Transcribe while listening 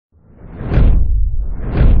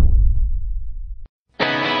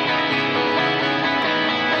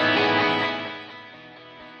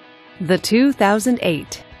The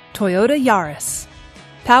 2008 Toyota Yaris.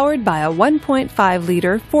 Powered by a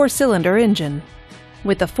 1.5-liter four-cylinder engine.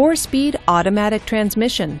 With a 4-speed automatic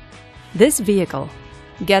transmission, this vehicle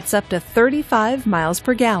gets up to 35 miles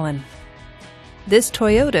per gallon. This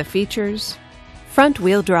Toyota features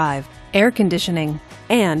front-wheel drive, air conditioning,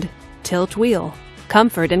 and tilt wheel.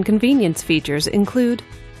 Comfort and convenience features include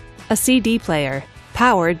a CD player,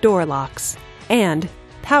 power door locks, and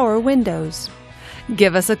power windows.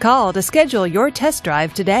 Give us a call to schedule your test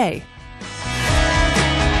drive today.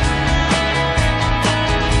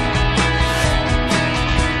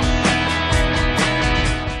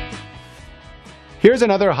 Here's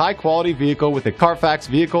another high-quality vehicle with a Carfax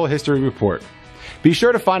Vehicle History Report. Be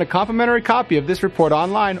sure to find a complimentary copy of this report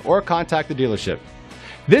online or contact the dealership.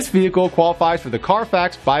 This vehicle qualifies for the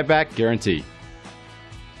Carfax Buyback Guarantee.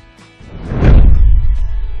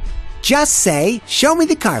 Just say, "Show me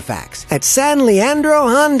the Carfax" at San Leandro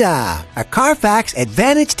Honda, a Carfax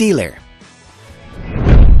Advantage dealer.